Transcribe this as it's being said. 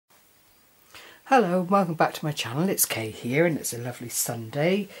Hello, welcome back to my channel. It's Kay here and it's a lovely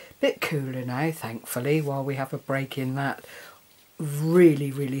Sunday. Bit cooler now, thankfully, while we have a break in that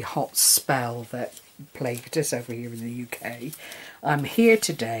really hot spell that plagued us over here in the UK. I'm here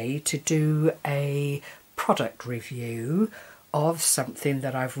today to do a product review of something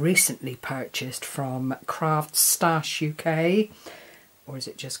that I've recently purchased from Craft Stash UK. Or is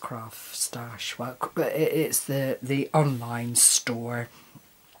it just Craft Stash? Well, it's the online store.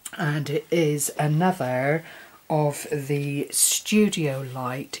 And it is another of the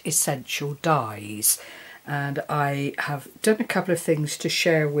Studiolight Essential Dies. And I have done a couple of things to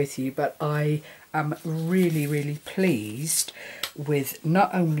share with you, but I am really pleased with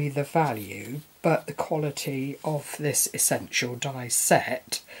not only the value, but the quality of this Essential Die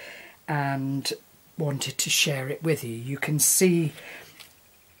set, and wanted to share it with you. You can see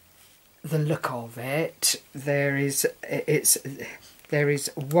the look of it. There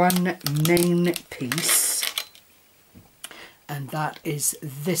is one main piece, and that is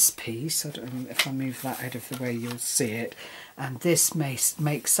this piece. I don't know if I move that out of the way you'll see it, and this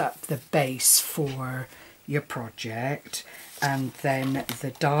makes up the base for your project, and then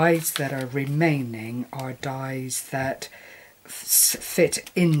the dies that are remaining are dies that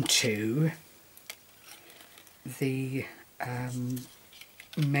fit into the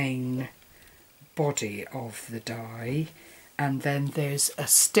main body of the die. And then there's a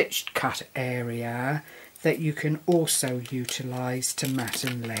stitched cut area that you can also utilise to mat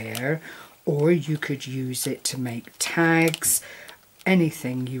and layer, or you could use it to make tags,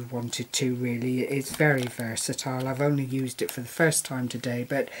 anything you wanted to really. It's very versatile. I've only used it for the first time today,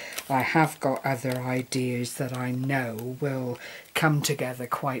 but I have got other ideas that I know will come together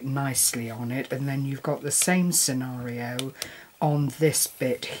quite nicely on it. And then you've got the same scenario on this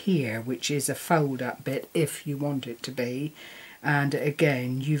bit here, which is a fold up bit if you want it to be. And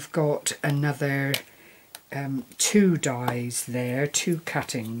again, you've got another two dies there, two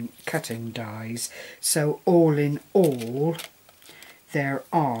cutting dies. So all in all, there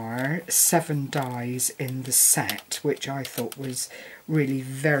are 7 dies in the set, which I thought was really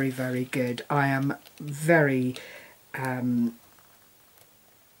very good. I am very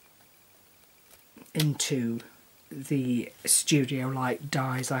into the Studiolight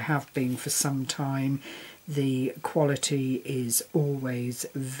dies. I have been for some time. The quality is always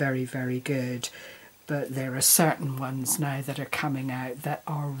very good, but there are certain ones now that are coming out that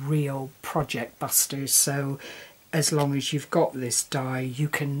are real project busters. So as long as you've got this die, you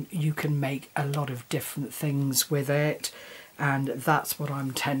can make a lot of different things with it, and that's what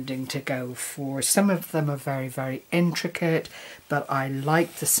I'm tending to go for. Some of them are very intricate, but I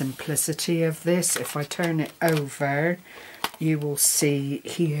like the simplicity of this. If I turn it over, you will see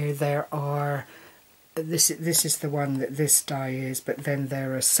here there are, this is the one that this die is, but then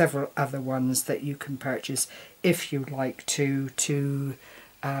there are several other ones that you can purchase if you like to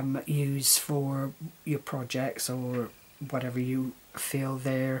use for your projects or whatever you feel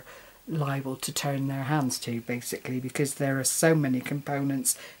they're liable to turn their hands to, basically, because there are so many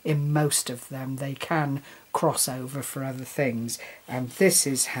components in most of them, they can cross over for other things. And this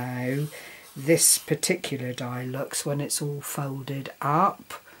is how this particular die looks when it's all folded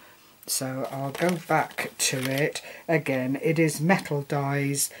up. So I'll go back to it. Again, it is metal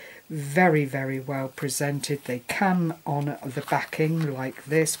dies, very well presented. They come on the backing like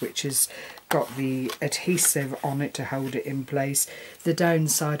this, which has got the adhesive on it to hold it in place. The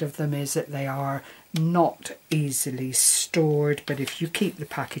downside of them is that they are not easily stored, but if you keep the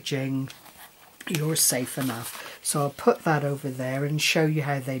packaging, you're safe enough. So I'll put that over there and show you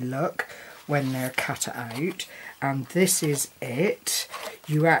how they look when they're cut out. And this is it.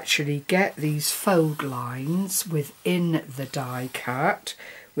 You actually get these fold lines within the die cut,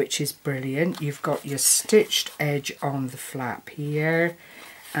 which is brilliant. You've got your stitched edge on the flap here,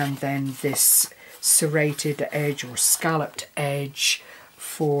 and then this serrated edge or scalloped edge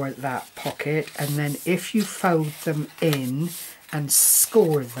for that pocket. And then if you fold them in and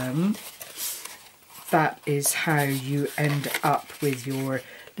score them, that is how you end up with your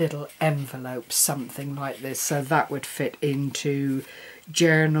little envelope, something like this. So that would fit into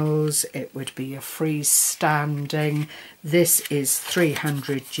journals, it would be a freestanding. This is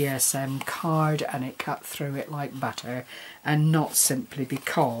 300 GSM card, and it cut through it like butter, and not simply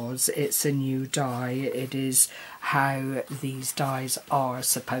because it's a new die. It is how these dies are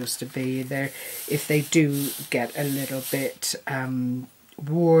supposed to be. If they do get a little bit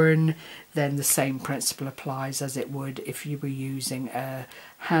worn, then the same principle applies as it would if you were using a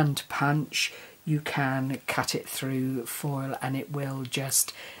hand punch. you can cut it through foil and it will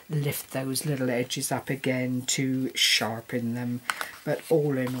just lift those little edges up again to sharpen them. But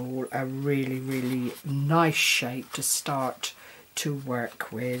all in all, a really, really nice shape to start to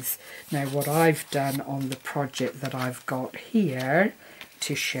work with. Now what I've done on the project that I've got here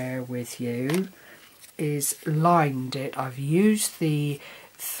to share with you is lined it. I've used the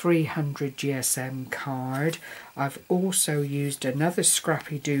 300 GSM card. I've also used another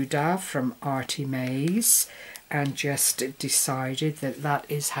scrappy doodah from Artie Mays and just decided that that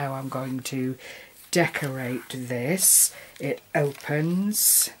is how I'm going to decorate this. It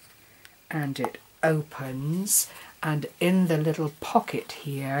opens and it opens, and in the little pocket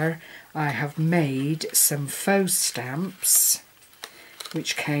here I have made some faux stamps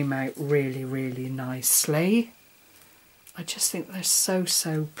which came out really, really nicely. I just think they're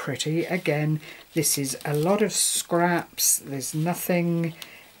so pretty. Again, this is a lot of scraps. There's nothing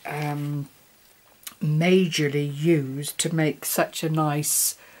majorly used to make such a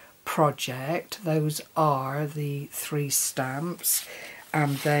nice project. Those are the 3 stamps.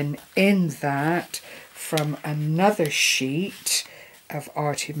 And then in that, from another sheet of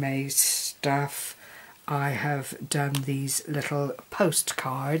Artie Mays stuff, I have done these little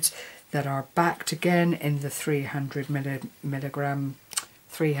postcards that are backed again in the 300 milligram,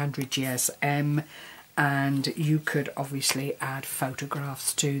 300 GSM, and you could obviously add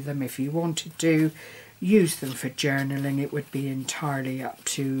photographs to them if you wanted to. Use them for journaling. It would be entirely up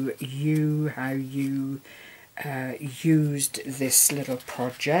to you how you used this little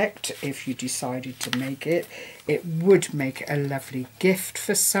project. If you decided to make it, it would make a lovely gift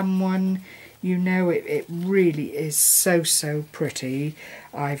for someone. You know, it really is so pretty.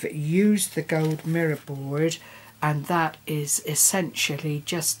 I've used the gold mirror board, and that is essentially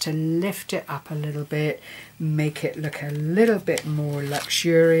just to lift it up a little bit, make it look a little bit more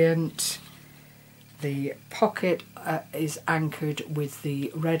luxuriant. The pocket is anchored with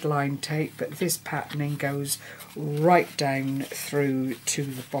the red line tape, but this patterning goes right down through to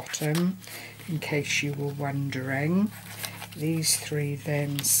the bottom, in case you were wondering. These 3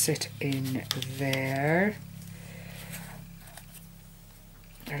 then sit in there,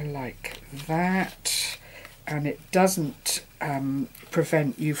 like that, and it doesn't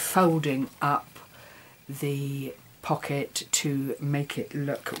prevent you folding up the pocket to make it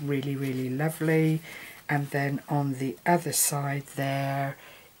look really, really lovely. And then on the other side there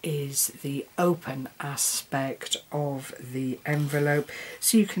is the open aspect of the envelope,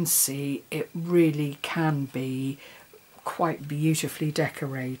 so you can see it really can be quite beautifully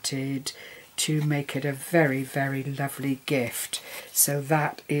decorated to make it a very, very lovely gift. So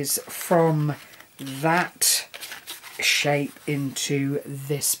that is from that shape into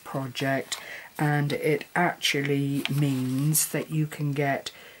this project, and it actually means that you can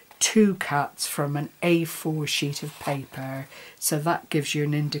get 2 cuts from an A4 sheet of paper, so that gives you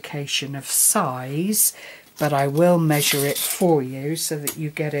an indication of size, but I will measure it for you so that you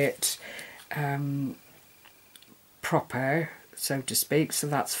get it proper, so to speak. So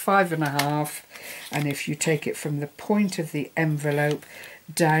that's 5.5, and if you take it from the point of the envelope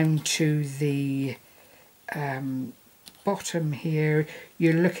down to the bottom here,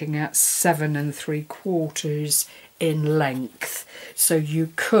 you're looking at 7 3/4 in length. So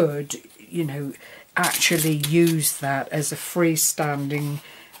you could, you know, actually use that as a freestanding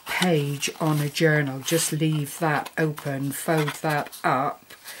page on a journal. Just leave that open, fold that up,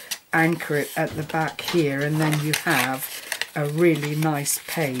 anchor it at the back here, and then you have a really nice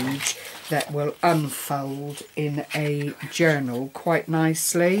page that will unfold in a journal quite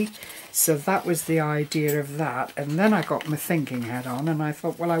nicely. So that was the idea of that. And then I got my thinking hat on and I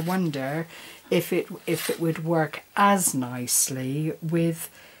thought, well, I wonder if it would work as nicely with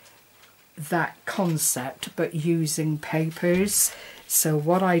that concept but using papers. So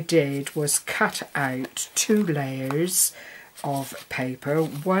what I did was cut out 2 layers of paper.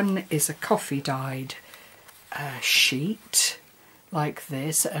 One is a coffee dyed sheet like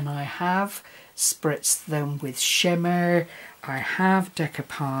this, and I have spritzed them with shimmer. I have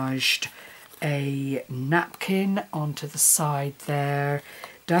decoupaged a napkin onto the side there,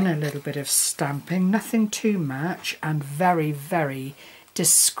 done a little bit of stamping, nothing too much, and very, very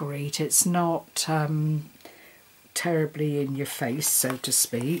discreet. It's not terribly in your face, so to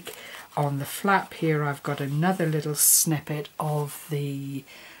speak. On the flap here I've got another little snippet of the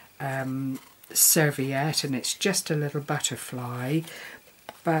serviette, and it's just a little butterfly.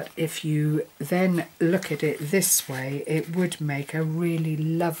 But if you then look at it this way, it would make a really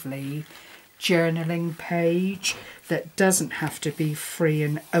lovely journaling page that doesn't have to be free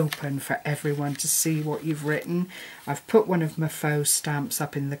and open for everyone to see what you've written. I've put one of my faux stamps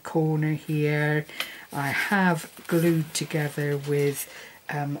up in the corner here. I have glued together with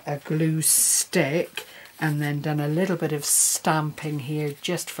a glue stick and then done a little bit of stamping here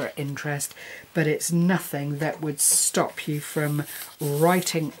just for interest, but it's nothing that would stop you from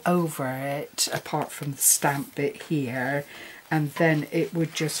writing over it apart from the stamp bit here, and then it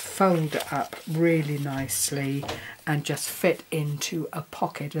would just fold up really nicely and just fit into a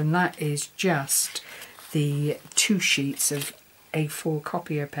pocket. And that is just the 2 sheets of A4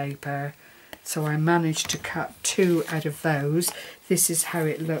 copier paper. So I managed to cut 2 out of those. This is how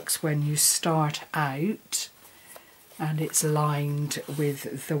it looks when you start out, and it's lined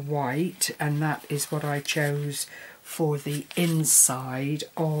with the white, and that is what I chose for the inside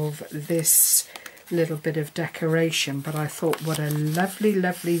of this little bit of decoration. But I thought, what a lovely,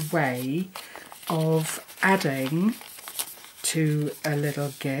 lovely way of adding to a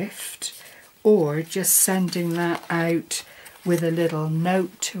little gift, or just sending that out with a little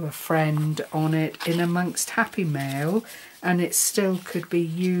note to a friend on it in amongst Happy Mail, and it still could be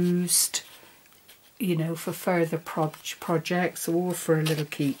used, you know, for further projects or for a little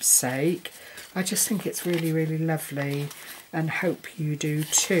keepsake. I just think it's really, really lovely, and hope you do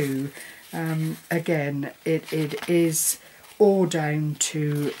too. Again, it is all down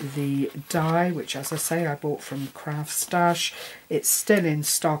to the die, which, as I say, I bought from Craft Stash. It's still in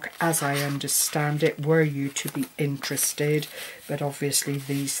stock, as I understand it, were you to be interested, but obviously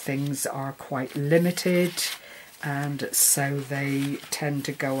these things are quite limited, and so they tend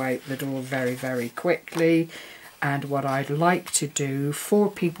to go out the door very, very quickly. And what I'd like to do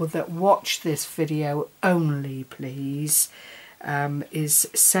for people that watch this video only, please,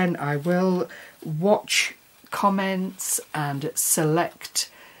 is I will watch comments and select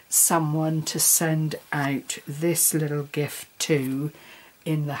someone to send out this little gift to,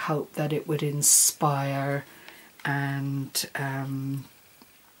 in the hope that it would inspire and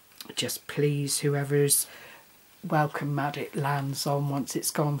just please whoever's welcome mat it lands on once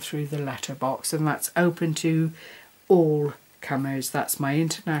it's gone through the letterbox. And that's open to all comers. That's my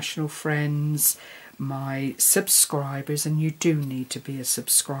international friends, my subscribers, and you do need to be a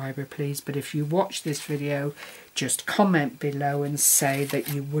subscriber, please. But if you watch this video, just comment below and say that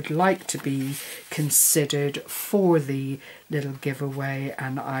you would like to be considered for the little giveaway,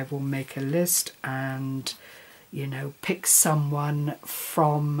 and I will make a list and, you know, pick someone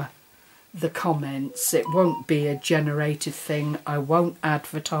from the comments. It won't be a generated thing. I won't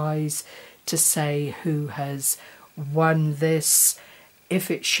advertise to say who has won this. If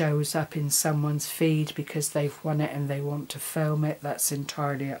it shows up in someone's feed because they've won it and they want to film it, that's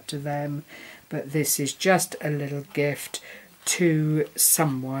entirely up to them. But this is just a little gift to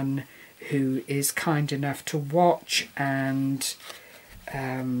someone who is kind enough to watch and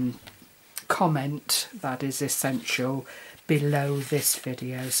comment, that is essential, below this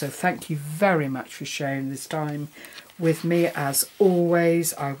video. So thank you very much for sharing this time with me. As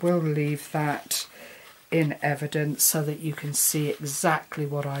always, I will leave that in evidence so that you can see exactly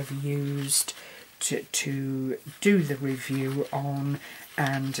what I've used to do the review on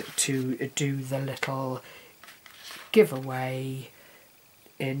and to do the little giveaway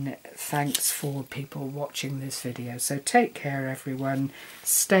in thanks for people watching this video. So take care everyone,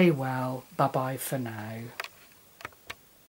 stay well, bye bye for now.